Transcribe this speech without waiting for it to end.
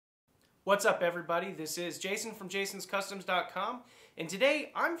What's up, everybody? This is Jason from jasonscustoms.com, and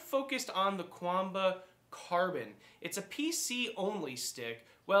today I'm focused on the Qanba Carbon. It's a PC-only stick.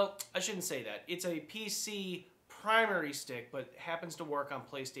 Well, I shouldn't say that. It's a PC primary stick, but happens to work on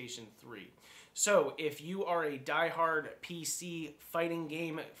PlayStation 3. So, if you are a die-hard PC fighting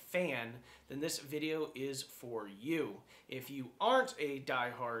game fan, then this video is for you. If you aren't a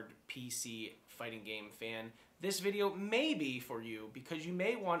die-hard PC fighting game fan, this video may be for you because you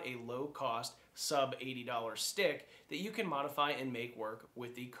may want a low-cost, sub-$80 stick that you can modify and make work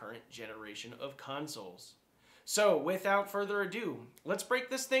with the current generation of consoles. So, without further ado, let's break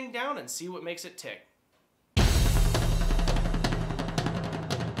this thing down and see what makes it tick.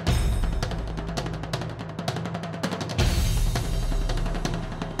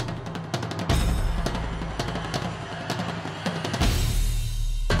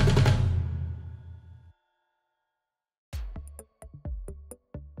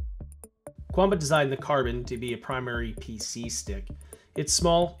 Qanba designed the Carbon to be a primary PC stick. It's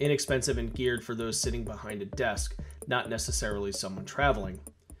small, inexpensive, and geared for those sitting behind a desk, not necessarily someone traveling.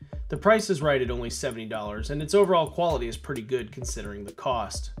 The price is right at only $70, and its overall quality is pretty good considering the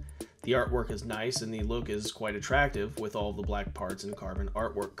cost. The artwork is nice, and the look is quite attractive, with all the black parts and carbon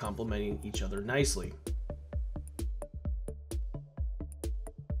artwork complementing each other nicely.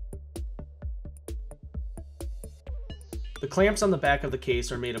 The clamps on the back of the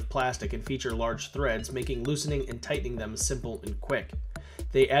case are made of plastic and feature large threads, making loosening and tightening them simple and quick.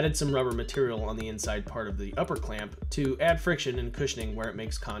 They added some rubber material on the inside part of the upper clamp to add friction and cushioning where it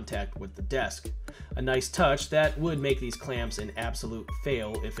makes contact with the desk. A nice touch that would make these clamps an absolute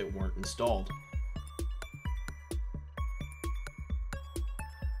fail if it weren't installed.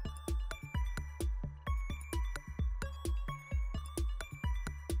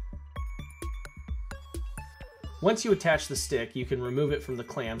 Once you attach the stick, you can remove it from the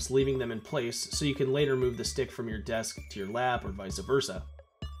clamps, leaving them in place so you can later move the stick from your desk to your lap or vice versa.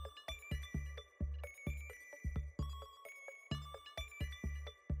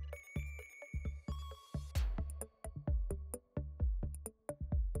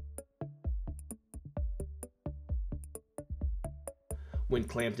 When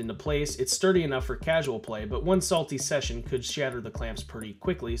clamped into place, it's sturdy enough for casual play, but one salty session could shatter the clamps pretty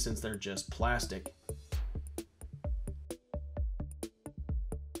quickly since they're just plastic.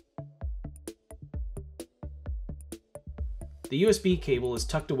 The USB cable is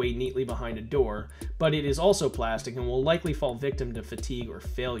tucked away neatly behind a door, but it is also plastic and will likely fall victim to fatigue or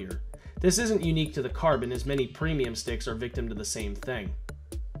failure. This isn't unique to the Carbon, as many premium sticks are victim to the same thing.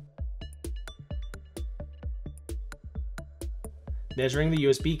 Measuring the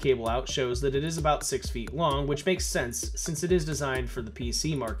USB cable out shows that it is about 6 feet long, which makes sense since it is designed for the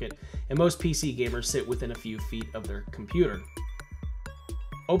PC market, and most PC gamers sit within a few feet of their computer.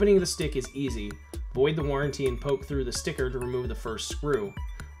 Opening the stick is easy. Void the warranty and poke through the sticker to remove the first screw.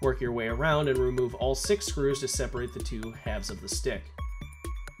 Work your way around and remove all 6 screws to separate the two halves of the stick.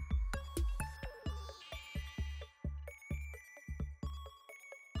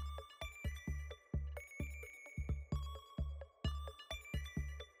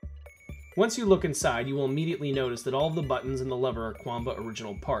 Once you look inside, you will immediately notice that all of the buttons and the lever are Qanba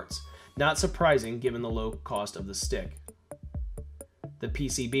original parts. Not surprising given the low cost of the stick. The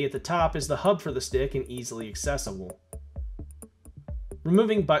PCB at the top is the hub for the stick and easily accessible.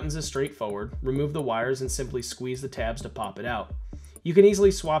 Removing buttons is straightforward. Remove the wires and simply squeeze the tabs to pop it out. You can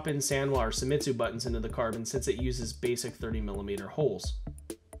easily swap in Sanwa or Famitsu buttons into the Carbon since it uses basic 30mm holes.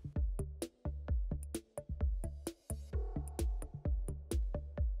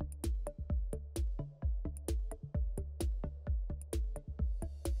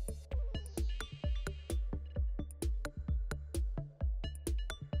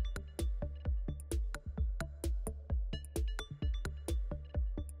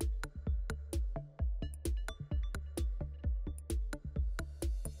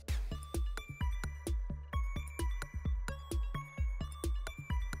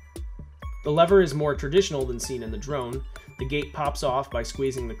 The lever is more traditional than seen in the drone. The gate pops off by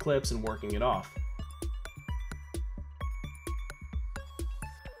squeezing the clips and working it off.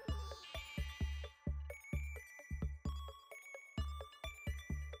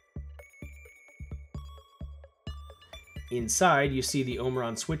 Inside, you see the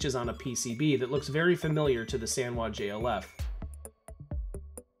Omron switches on a PCB that looks very familiar to the Sanwa JLF.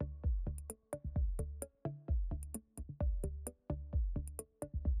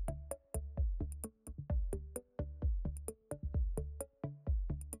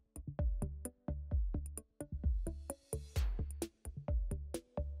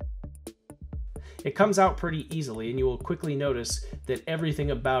 It comes out pretty easily, and you will quickly notice that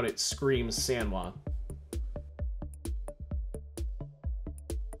everything about it screams Sanwa.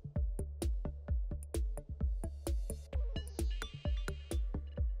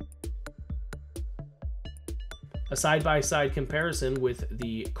 A side-by-side comparison with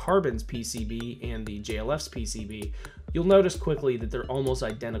the Carbon's PCB and the JLF's PCB, you'll notice quickly that they're almost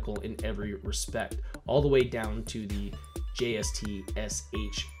identical in every respect, all the way down to the JST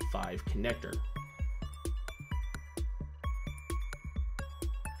SH5 connector.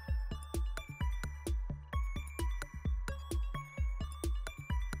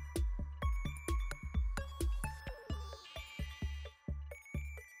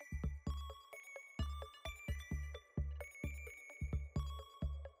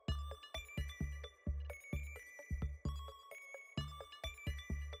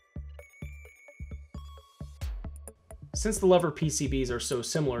 Since the lever PCBs are so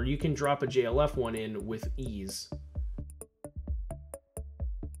similar, you can drop a JLF one in with ease.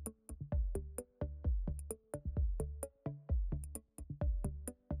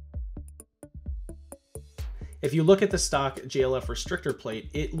 If you look at the stock JLF restrictor plate,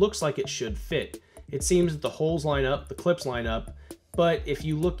 it looks like it should fit. It seems that the holes line up, the clips line up, but if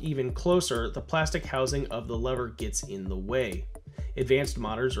you look even closer, the plastic housing of the lever gets in the way. Advanced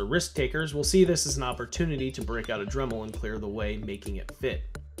modders or risk takers will see this as an opportunity to break out a Dremel and clear the way, making it fit.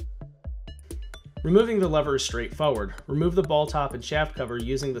 Removing the lever is straightforward. Remove the ball top and shaft cover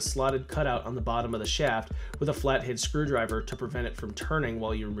using the slotted cutout on the bottom of the shaft with a flathead screwdriver to prevent it from turning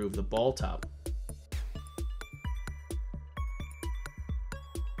while you remove the ball top.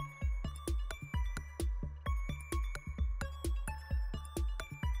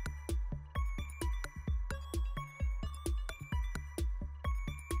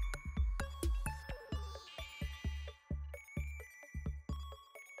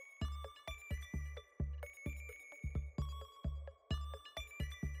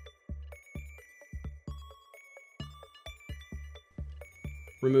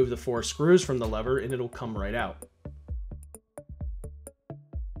 Remove the 4 screws from the lever and it'll come right out.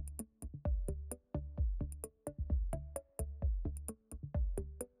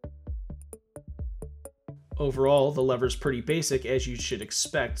 Overall, the lever is pretty basic, as you should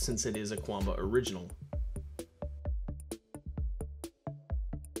expect since it is a Qanba original.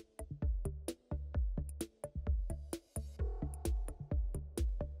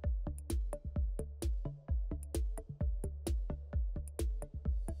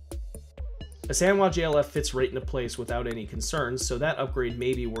 A Sanwa JLF fits right into place without any concerns, so that upgrade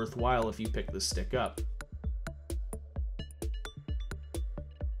may be worthwhile if you pick this stick up.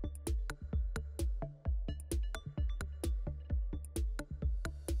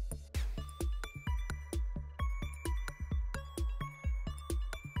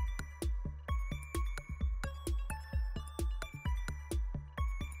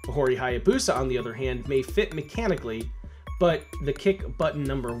 A Hori Hayabusa, on the other hand, may fit mechanically, but the kick button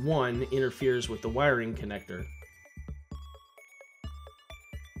number 1 interferes with the wiring connector.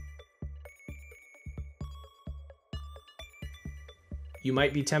 You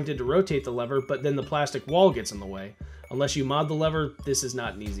might be tempted to rotate the lever, but then the plastic wall gets in the way. Unless you mod the lever, this is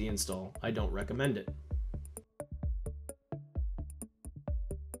not an easy install. I don't recommend it.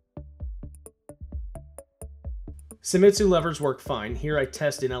 Shimizu levers work fine. Here I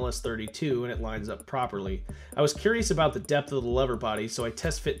test in LS32 and it lines up properly. I was curious about the depth of the lever body, so I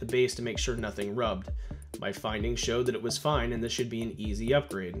test fit the base to make sure nothing rubbed. My findings showed that it was fine and this should be an easy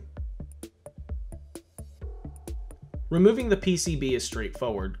upgrade. Removing the PCB is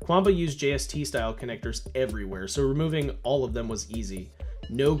straightforward. Qanba used JST style connectors everywhere, so removing all of them was easy.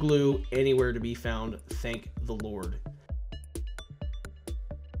 No glue anywhere to be found, thank the Lord.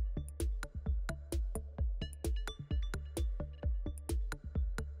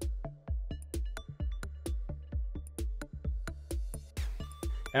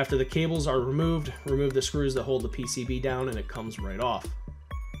 After the cables are removed, remove the screws that hold the PCB down and it comes right off.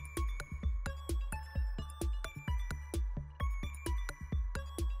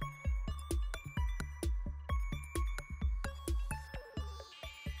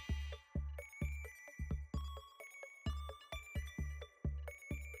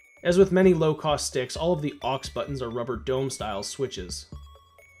 As with many low-cost sticks, all of the aux buttons are rubber dome-style switches.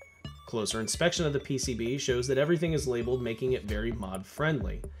 Closer inspection of the PCB shows that everything is labeled, making it very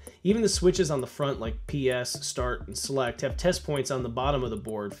mod-friendly. Even the switches on the front, like PS, Start, and Select, have test points on the bottom of the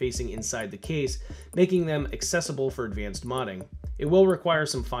board facing inside the case, making them accessible for advanced modding. It will require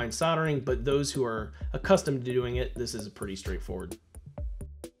some fine soldering, but those who are accustomed to doing it, this is pretty straightforward.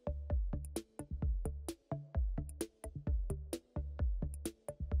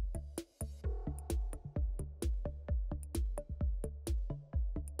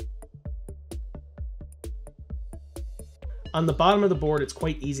 On the bottom of the board, it's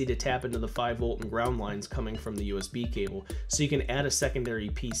quite easy to tap into the 5-volt and ground lines coming from the USB cable, so you can add a secondary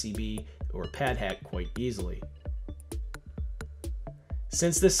PCB or pad hack quite easily.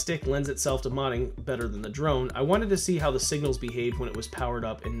 Since this stick lends itself to modding better than the drone, I wanted to see how the signals behaved when it was powered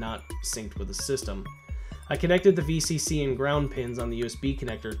up and not synced with the system. I connected the VCC and ground pins on the USB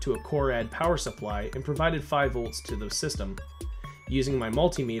connector to a Core-Add power supply and provided 5 volts to the system. Using my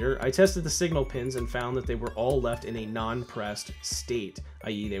multimeter, I tested the signal pins and found that they were all left in a non-pressed state,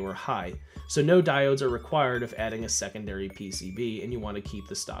 i.e. they were high, so no diodes are required if adding a secondary PCB and you want to keep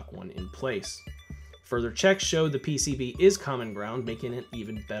the stock one in place. Further checks showed the PCB is common ground, making it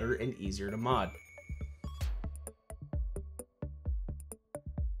even better and easier to mod.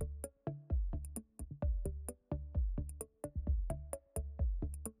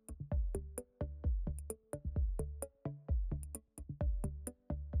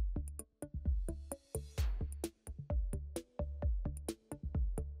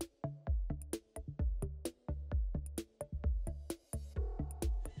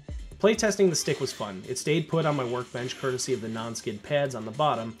 Playtesting the stick was fun. It stayed put on my workbench courtesy of the non-skid pads on the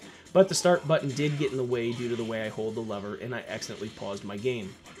bottom, but the start button did get in the way due to the way I hold the lever and I accidentally paused my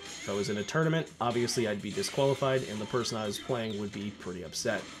game. If I was in a tournament, obviously I'd be disqualified and the person I was playing would be pretty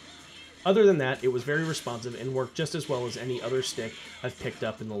upset. Other than that, it was very responsive and worked just as well as any other stick I've picked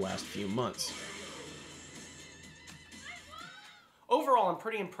up in the last few months. Overall, I'm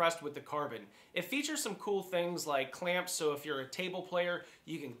pretty impressed with the Carbon. It features some cool things like clamps, so if you're a table player,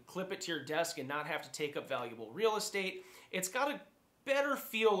 you can clip it to your desk and not have to take up valuable real estate. It's got a better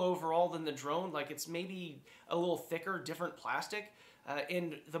feel overall than the drone, like it's maybe a little thicker, different plastic.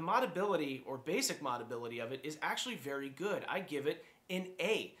 And the modability, or basic modability of it, is actually very good. I give it an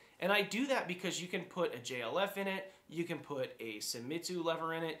A. And I do that because you can put a JLF in it, you can put a Senmitsu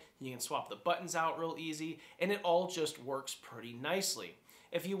lever in it, you can swap the buttons out real easy, and it all just works pretty nicely.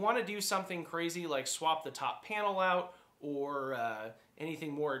 If you want to do something crazy like swap the top panel out, or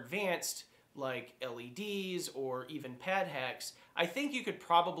anything more advanced like LEDs or even pad hacks, I think you could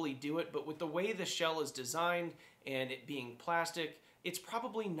probably do it, but with the way the shell is designed and it being plastic, it's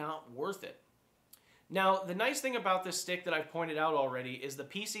probably not worth it. Now, the nice thing about this stick that I've pointed out already is the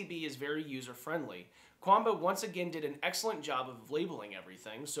PCB is very user-friendly. Qanba once again did an excellent job of labeling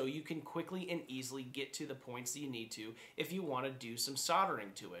everything, so you can quickly and easily get to the points that you need to if you want to do some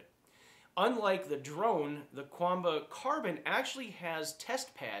soldering to it. Unlike the drone, the Qanba Carbon actually has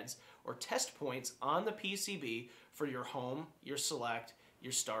test pads or test points on the PCB for your home, your select,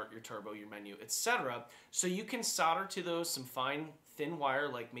 your start, your turbo, your menu, etc. So you can solder to those some fine thin wire,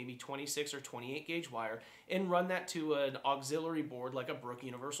 like maybe 26 or 28 gauge wire, and run that to an auxiliary board like a Brook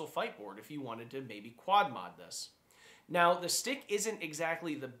Universal Fight board if you wanted to maybe quad mod this. Now, the stick isn't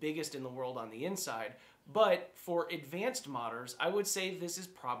exactly the biggest in the world on the inside, but for advanced modders, I would say this is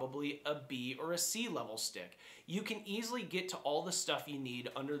probably a B or a C level stick. You can easily get to all the stuff you need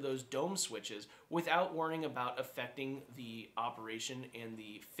under those dome switches without worrying about affecting the operation and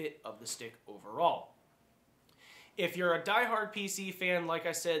the fit of the stick overall. If you're a diehard PC fan, like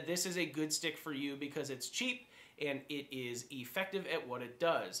I said, this is a good stick for you because it's cheap and it is effective at what it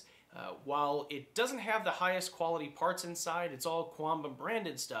does. While it doesn't have the highest quality parts inside, it's all Qanba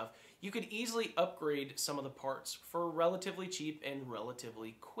branded stuff, you could easily upgrade some of the parts for relatively cheap and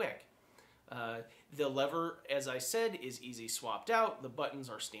relatively quick. The lever, as I said, is easy swapped out, the buttons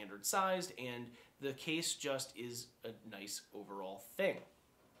are standard sized, and the case just is a nice overall thing.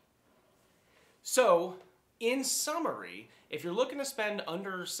 So, in summary, if you're looking to spend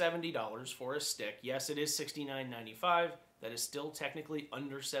under $70 for a stick, yes, it is $69.95, that is still technically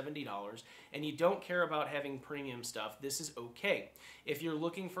under $70, and you don't care about having premium stuff, this is okay. If you're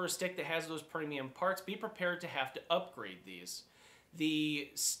looking for a stick that has those premium parts, be prepared to have to upgrade these. The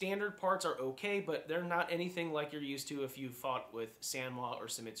standard parts are okay, but they're not anything like you're used to if you've fought with Sanwa or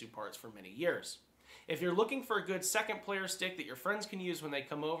Senmitsu parts for many years. If you're looking for a good second player stick that your friends can use when they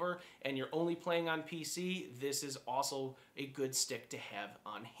come over and you're only playing on PC, this is also a good stick to have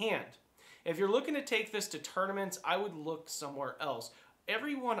on hand. If you're looking to take this to tournaments, I would look somewhere else.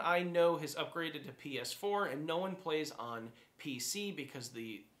 Everyone I know has upgraded to PS4 and no one plays on PC because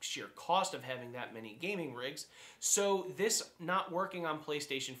the sheer cost of having that many gaming rigs. So this not working on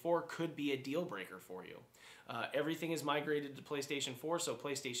PlayStation 4 could be a deal breaker for you. Everything is migrated to PlayStation 4, so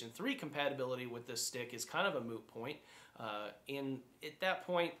PlayStation 3 compatibility with this stick is kind of a moot point. And at that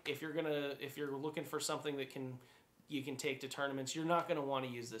point, if you're looking for something that you can take to tournaments, you're not going to want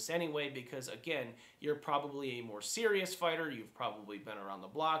to use this anyway because, again, you're probably a more serious fighter, you've probably been around the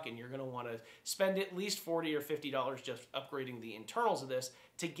block, and you're going to want to spend at least $40 or $50 just upgrading the internals of this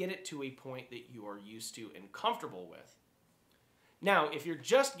to get it to a point that you are used to and comfortable with. Now, if you're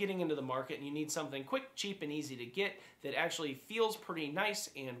just getting into the market and you need something quick, cheap, and easy to get that actually feels pretty nice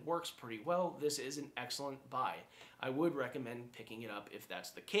and works pretty well, this is an excellent buy. I would recommend picking it up if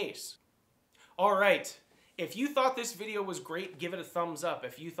that's the case. All right. If you thought this video was great, give it a thumbs up.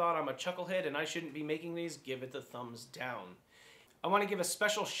 If you thought I'm a chucklehead and I shouldn't be making these, give it the thumbs down. I want to give a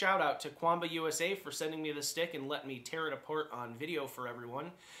special shout out to Qanba USA for sending me the stick and letting me tear it apart on video for everyone.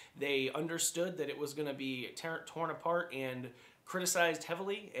 They understood that it was going to be torn apart and criticized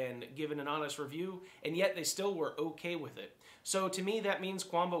heavily and given an honest review, and yet they still were okay with it. So to me, that means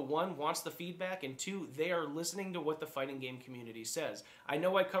Qanba, 1, wants the feedback, and 2, they are listening to what the fighting game community says. I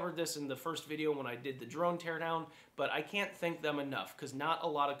know I covered this in the first video when I did the drone teardown, but I can't thank them enough because not a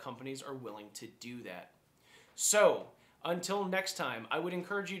lot of companies are willing to do that. So, until next time, I would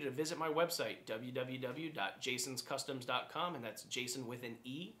encourage you to visit my website, www.jasenscustoms.com, and that's Jasen with an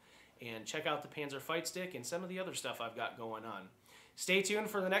E, and check out the Panzer Fight Stick and some of the other stuff I've got going on. Stay tuned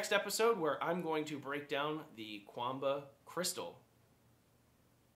for the next episode where I'm going to break down the Qanba Crystal.